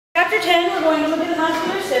chapter 10, we're going to look at the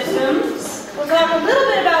muscular system. We'll talk a little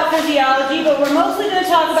bit about physiology, but we're mostly going to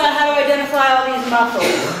talk about how to identify all these muscles.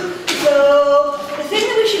 So, the thing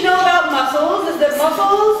that we should know about muscles is that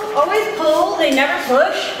muscles always pull, they never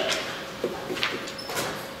push.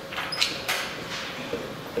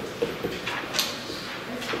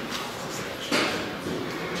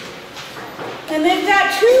 And they've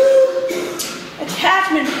got two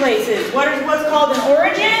attachment places. What's called an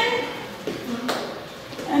origin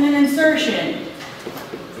and an insertion.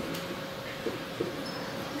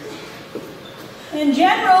 In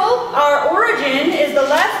general, our origin is the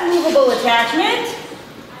less movable attachment.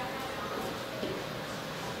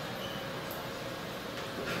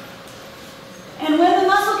 And when the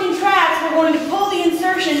muscle contracts, we're going to pull the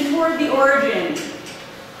insertion toward the origin.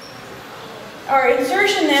 Our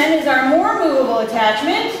insertion then is our more movable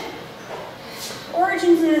attachment.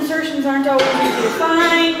 Origins and insertions aren't always easy to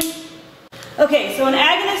find. Okay, so an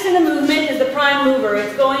agonist in a movement is the prime mover.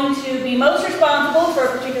 It's going to be most responsible for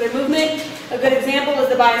a particular movement. A good example is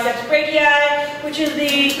the biceps brachii, which is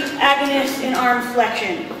the agonist in arm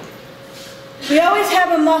flexion. We always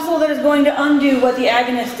have a muscle that is going to undo what the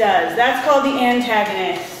agonist does. That's called the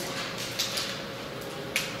antagonist.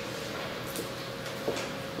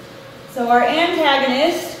 So our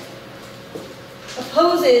antagonist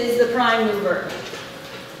opposes the prime mover,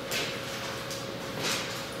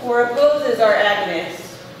 or opposes our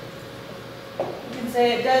agonist. You can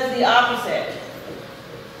say it does the opposite.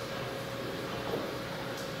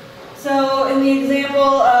 So in the example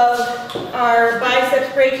of our biceps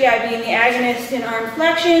brachii being the agonist in arm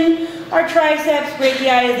flexion, our triceps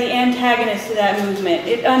brachii is the antagonist to that movement.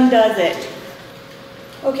 It undoes it.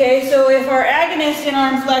 Okay, so if our agonist in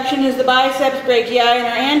arm flexion is the biceps brachii and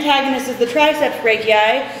our antagonist is the triceps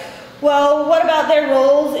brachii, well, what about their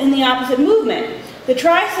roles in the opposite movement? The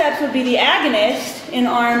triceps would be the agonist in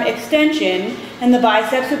arm extension, and the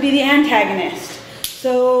biceps would be the antagonist.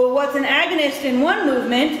 So what's an agonist in one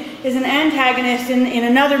movement is an antagonist in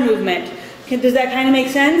another movement. Does that kind of make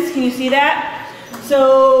sense? Can you see that?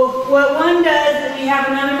 So what one does is we have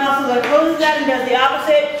another muscle that opposes that and does the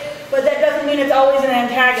opposite. But that doesn't mean it's always an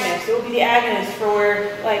antagonist. It will be the agonist for,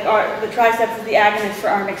 like, the triceps is the agonist for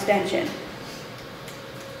arm extension.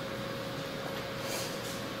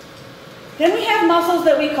 Then we have muscles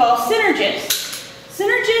that we call synergists.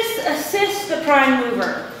 Synergists assist the prime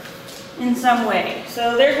mover in some way.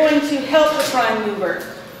 So they're going to help the prime mover.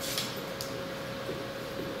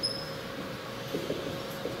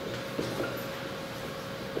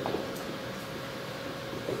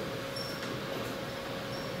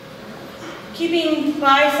 Keeping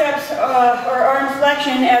biceps or arm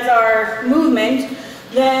flexion as our movement,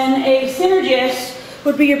 then a synergist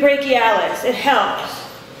would be your brachialis. It helps.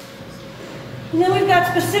 And then we've got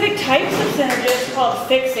specific types of synergists called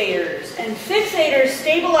fixators. And fixators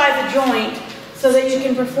stabilize a joint so that you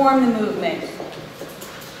can perform the movement.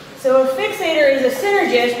 So a fixator is a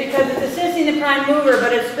synergist because it's assisting the prime mover,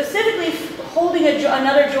 but it's specifically holding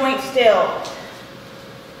another joint still.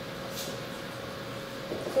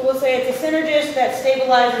 So we'll say it's a synergist that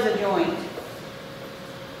stabilizes a joint.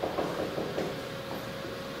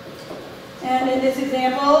 And in this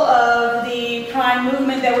example of the prime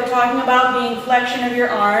movement that we're talking about being flexion of your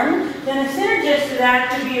arm, then a synergist to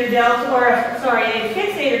that could be your a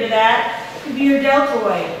fixator to that could be your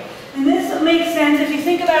deltoid. And this makes sense if you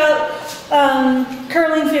think about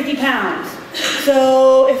curling 50 pounds.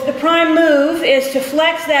 So if the prime move is to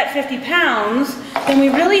flex that 50 pounds, then we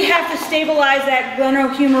really have to stabilize that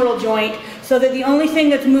glenohumeral joint so that the only thing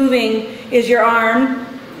that's moving is your arm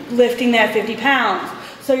lifting that 50 pounds.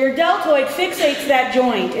 So your deltoid fixates that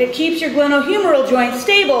joint. It keeps your glenohumeral joint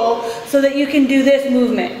stable so that you can do this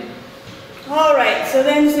movement. All right, so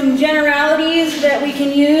then some generalities that we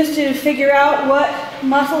can use to figure out what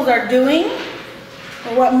muscles are doing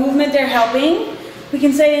or what movement they're helping. We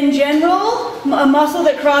can say in general, a muscle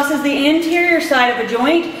that crosses the anterior side of a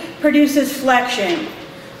joint produces flexion.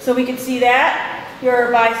 So we can see that.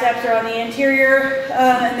 Your biceps are on the anterior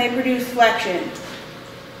and they produce flexion.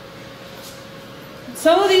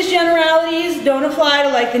 Some of these generalities don't apply to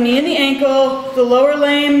like the knee and the ankle. The lower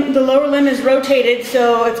limb is rotated,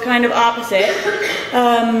 so it's kind of opposite.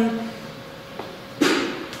 And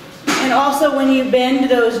also when you bend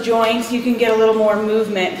those joints, you can get a little more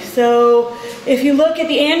movement. So if you look at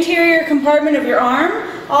the anterior compartment of your arm,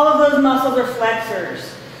 all of those muscles are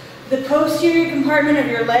flexors. The posterior compartment of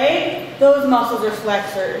your leg, those muscles are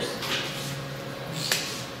flexors.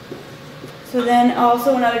 So then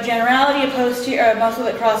also another generality, a muscle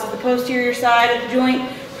that crosses the posterior side of the joint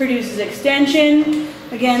produces extension.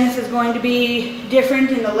 Again, this is going to be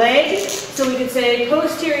different in the leg. So we could say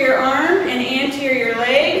posterior arm and anterior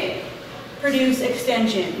leg produce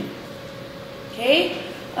extension. Okay?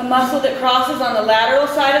 A muscle that crosses on the lateral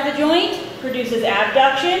side of the joint produces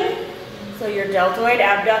abduction. So your deltoid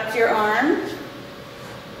abducts your arm.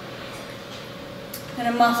 And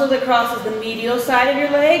a muscle that crosses the medial side of your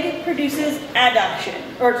leg produces adduction.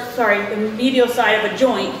 Or, sorry, the medial side of a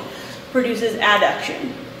joint produces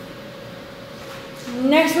adduction.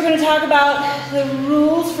 Next, we're going to talk about the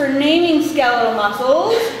rules for naming skeletal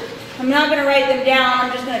muscles. I'm not going to write them down,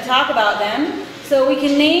 I'm just going to talk about them. So we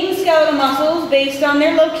can name skeletal muscles based on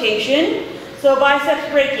their location. So biceps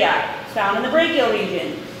brachii, found in the brachial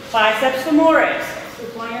region. Biceps femoris,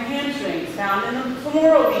 it's one of your hamstrings, found in the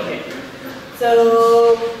femoral region.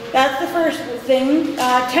 So that's the first thing.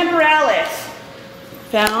 Temporalis,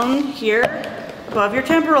 found here above your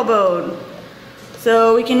temporal bone.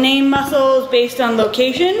 So we can name muscles based on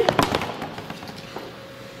location.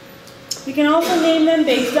 We can also name them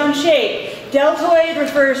based on shape. Deltoid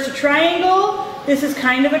refers to triangle. This is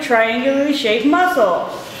kind of a triangularly shaped muscle.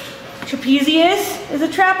 Trapezius is a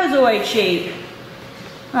trapezoid shape.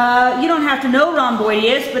 You don't have to know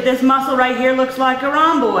rhomboideus, but this muscle right here looks like a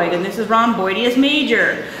rhomboid, and this is rhomboideus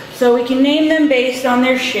major. So we can name them based on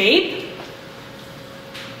their shape.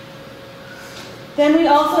 Then we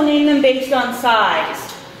also name them based on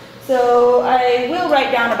size. So I will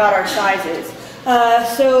write down about our sizes.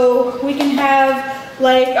 So we can have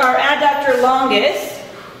like our adductor longus,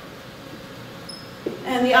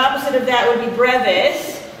 and the opposite of that would be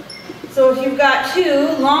brevis. So if you've got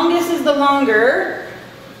two, longus is the longer,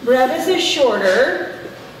 brevis is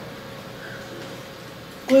shorter.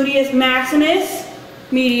 Gluteus maximus,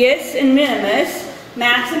 medius, and minimus.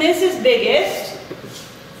 Maximus is biggest.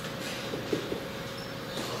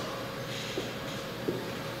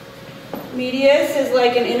 Medius is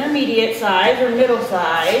like an intermediate size or middle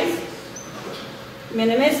size.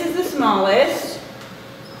 Minimus is the smallest.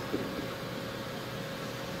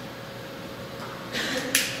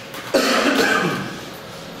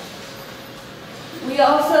 We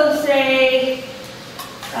also say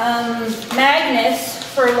magnus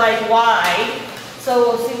for like wide. So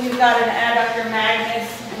we'll see we've got an adductor magnus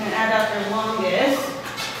and an adductor longus.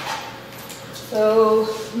 So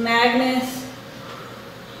magnus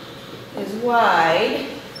is wide.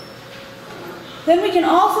 Then we can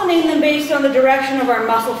also name them based on the direction of our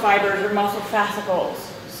muscle fibers or muscle fascicles.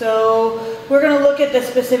 So we're going to look at the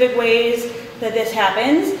specific ways that this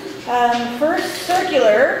happens. First,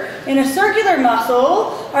 circular. In a circular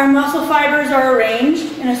muscle, our muscle fibers are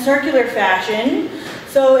arranged in a circular fashion.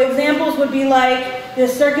 So examples would be like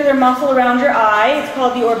this circular muscle around your eye. It's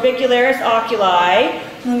called the orbicularis oculi.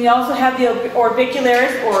 And then we also have the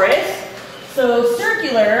orbicularis oris. So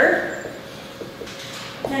circular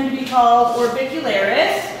tend to be called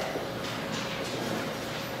orbicularis.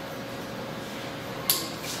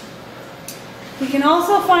 We can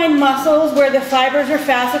also find muscles where the fibers or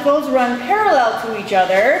fascicles run parallel to each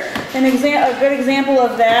other. A good example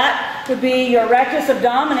of that would be your rectus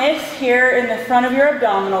abdominis here in the front of your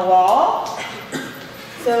abdominal wall.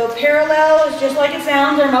 So parallel is just like it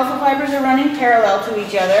sounds, our muscle fibers are running parallel to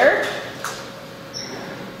each other.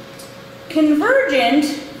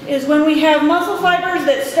 Convergent is when we have muscle fibers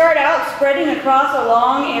that start out spreading across a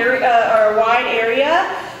long area or a wide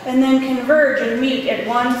area and then converge and meet at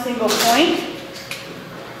one single point.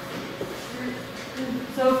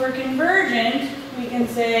 So for convergent, we can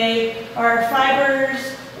say our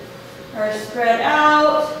fibers are spread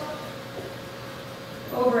out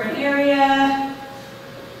over an area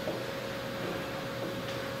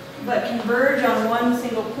but converge on one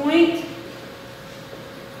single point.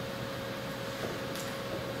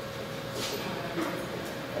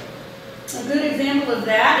 A good example of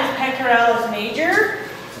that is pectoralis major,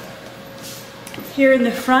 here in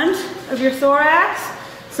the front of your thorax.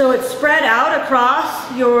 So it's spread out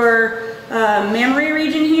across your mammary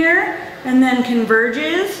region here, and then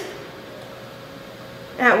converges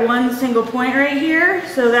at one single point right here.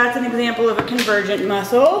 So that's an example of a convergent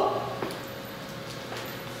muscle.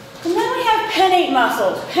 And then we have pennate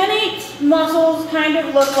muscles. Pennate muscles kind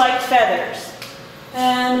of look like feathers.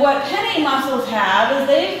 And what pennate muscles have is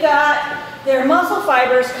they've got their muscle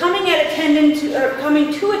fibers coming to a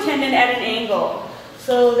tendon at an angle.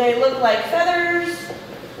 So they look like feathers.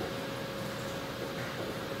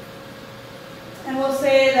 And we'll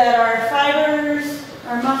say that our fibers,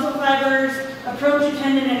 our muscle fibers, approach a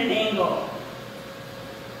tendon at an angle.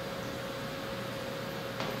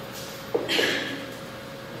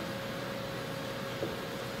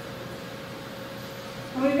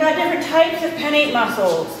 And we've got different types of pennate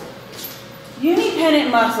muscles.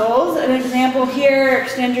 Unipennant muscles, an example here,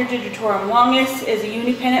 extensor digitorum longus is a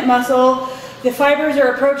unipennant muscle. The fibers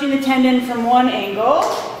are approaching the tendon from one angle.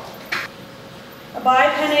 A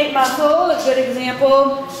bipennate muscle, a good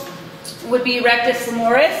example would be rectus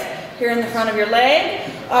femoris, here in the front of your leg.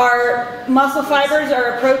 Our muscle fibers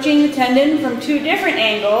are approaching the tendon from two different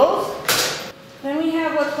angles. Then we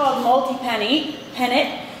have what's called multipennate,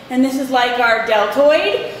 and this is like our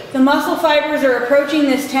deltoid. The muscle fibers are approaching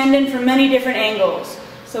this tendon from many different angles.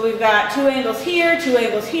 So we've got two angles here,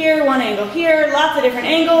 one angle here, lots of different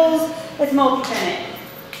angles. It's multipennate.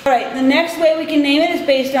 All right, the next way we can name it is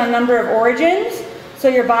based on number of origins. So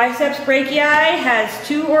your biceps brachii has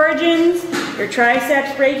 2 origins. Your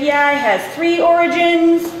triceps brachii has 3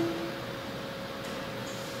 origins.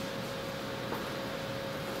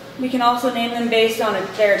 We can also name them based on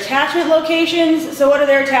their attachment locations. So what are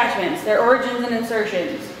their attachments? Their origins and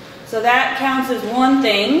insertions. So that counts as one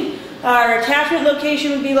thing. Our attachment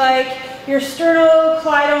location would be like your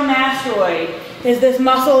sternocleidomastoid is this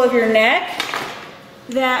muscle of your neck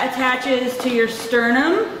that attaches to your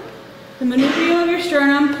sternum, the manubrium of your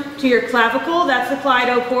sternum, to your clavicle, that's the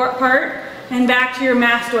cleido part, and back to your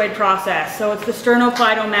mastoid process. So it's the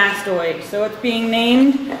sternocleidomastoid. So it's being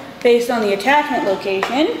named based on the attachment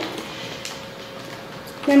location.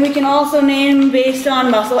 Then we can also name based on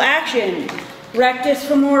muscle action. Rectus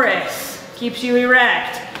femoris keeps you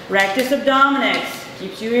erect. Rectus abdominis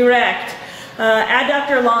keeps you erect.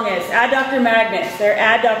 Adductor longus, adductor magnus, they're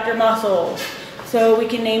adductor muscles. So we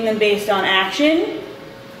can name them based on action.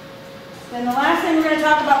 Then the last thing we're going to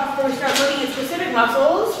talk about before we start looking at specific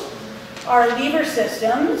muscles are lever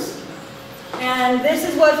systems. And this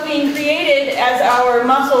is what's being created as our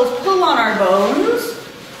muscles pull on our bones.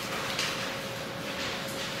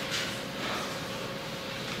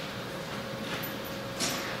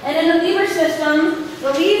 And in the lever system,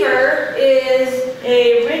 the lever is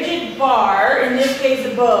a rigid bar, in this case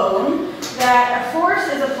a bone, that a force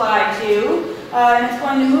is applied to, and it's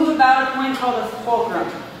going to move about a point called a fulcrum.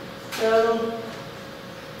 So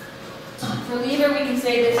for lever, we can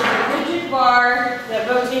say this is a rigid bar that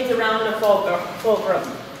rotates around a fulcrum.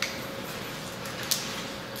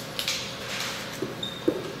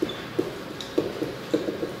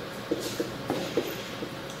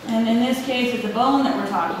 And in this case, it's a bone that we're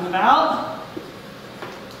talking about.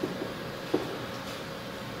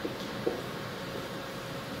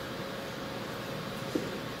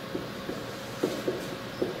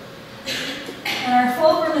 And our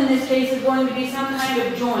fulcrum in this case is going to be some kind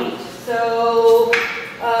of joint. So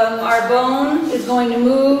our bone is going to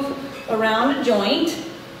move around a joint.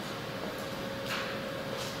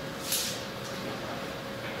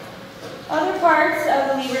 Other parts of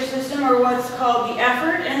the lever system are what's called the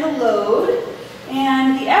effort and the load.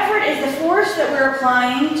 And the effort is the force that we're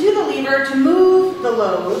applying to the lever to move the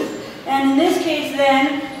load. And in this case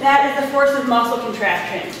then, that is the force of muscle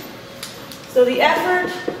contraction. So the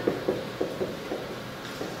effort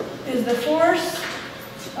is the force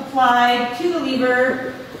applied to the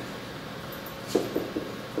lever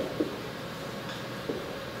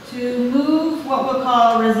to move what we'll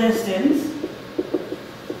call resistance.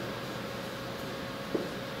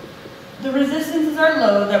 The resistance is our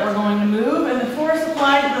load that we're going to move, and the force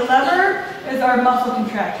applied to the lever is our muscle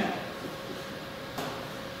contraction.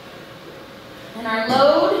 And our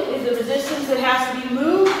load is the resistance that has to be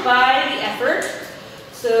moved by the effort.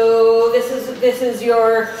 So this is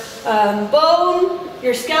your bone,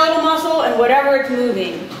 your skeletal muscle, and whatever it's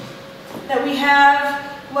moving. That we have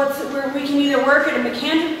where we can either work at a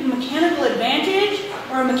mechanical advantage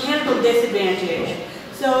or a mechanical disadvantage.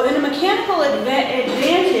 So in a mechanical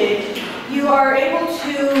advantage, you are able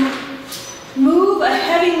to move a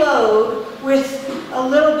heavy load with a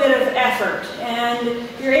little bit of effort. And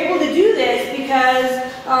you're able to do this because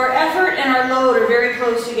our effort and our load are very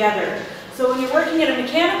close together. So when you're working at a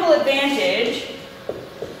mechanical advantage,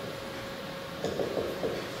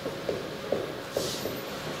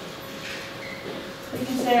 we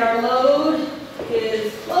can say our load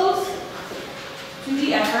is close to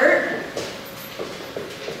the effort.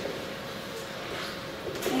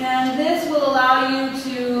 And this will allow you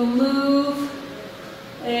to move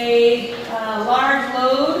a large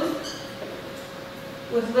load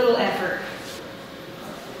with little effort.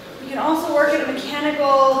 You can also work at a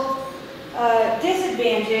mechanical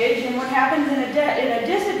disadvantage, and what happens in a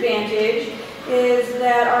disadvantage is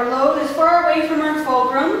that our load is far away from our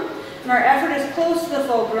fulcrum, and our effort is close to the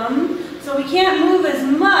fulcrum, so we can't move as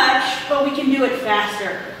much, but we can do it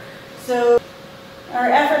faster. So our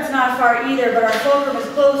effort's not far either, but our fulcrum is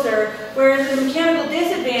closer, whereas in a mechanical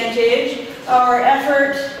disadvantage, our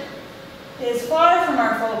effort is far from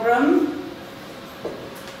our fulcrum,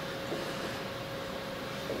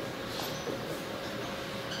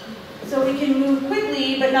 so we can move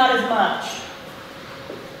quickly, but not as much.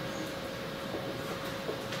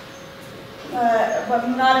 But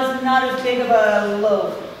not as big of a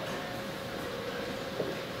load.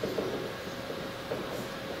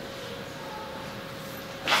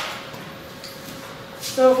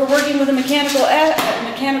 So if we're working with a mechanical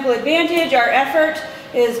advantage, our effort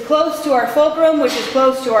is close to our fulcrum, which is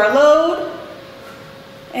close to our load.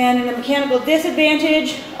 And in a mechanical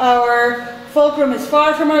disadvantage, our fulcrum is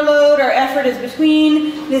far from our load, our effort is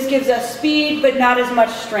between. This gives us speed, but not as much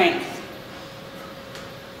strength.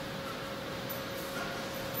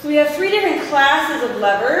 So we have 3 different classes of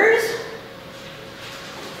levers.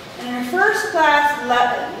 And in our first class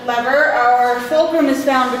lever, our fulcrum is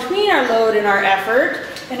found between our load and our effort.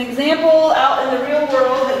 An example out in the real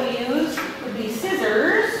world that we use would be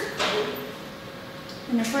scissors.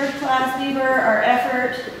 In the first class lever, our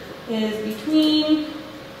effort is between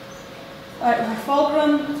our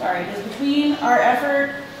fulcrum, is between our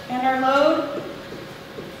effort and our load.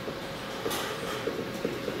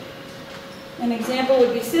 An example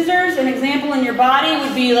would be scissors. An example in your body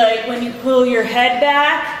would be like when you pull your head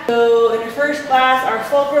back. So in the first class, our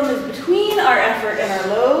fulcrum is between our effort and our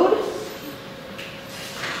load.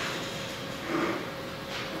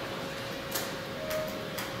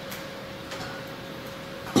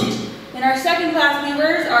 In our second class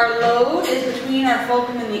levers, our load is between our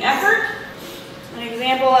fulcrum and the effort. An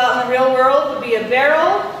example out in the real world would be a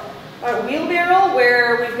barrel, a wheelbarrow,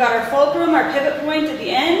 where we've got our fulcrum, our pivot point at the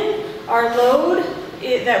end. Our load,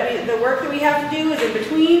 the work that we have to do is in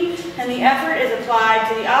between, and the effort is applied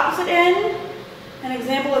to the opposite end. An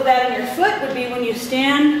example of that in your foot would be when you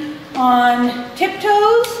stand on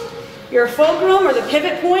tiptoes. Your fulcrum, or the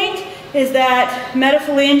pivot point, is that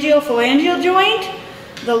metaphalangeal-phalangeal joint.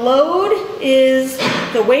 The load is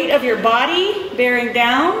the weight of your body bearing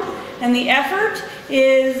down, and the effort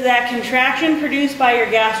is that contraction produced by your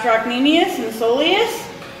gastrocnemius and soleus.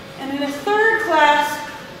 And in a third class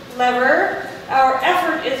lever, our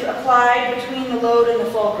effort is applied between the load and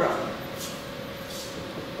the fulcrum.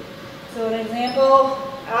 So an example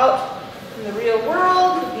out in the real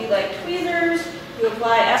world would be like tweezers. You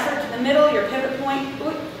apply effort to the middle, your pivot point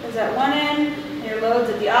is at one end, and your load's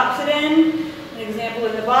at the opposite end. An example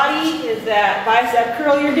in the body is that bicep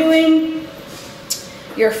curl you're doing.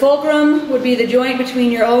 Your fulcrum would be the joint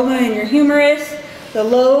between your ulna and your humerus. The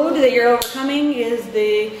load that you're overcoming is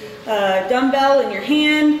the dumbbell in your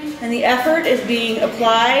hand, and the effort is being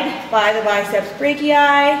applied by the biceps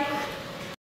brachii.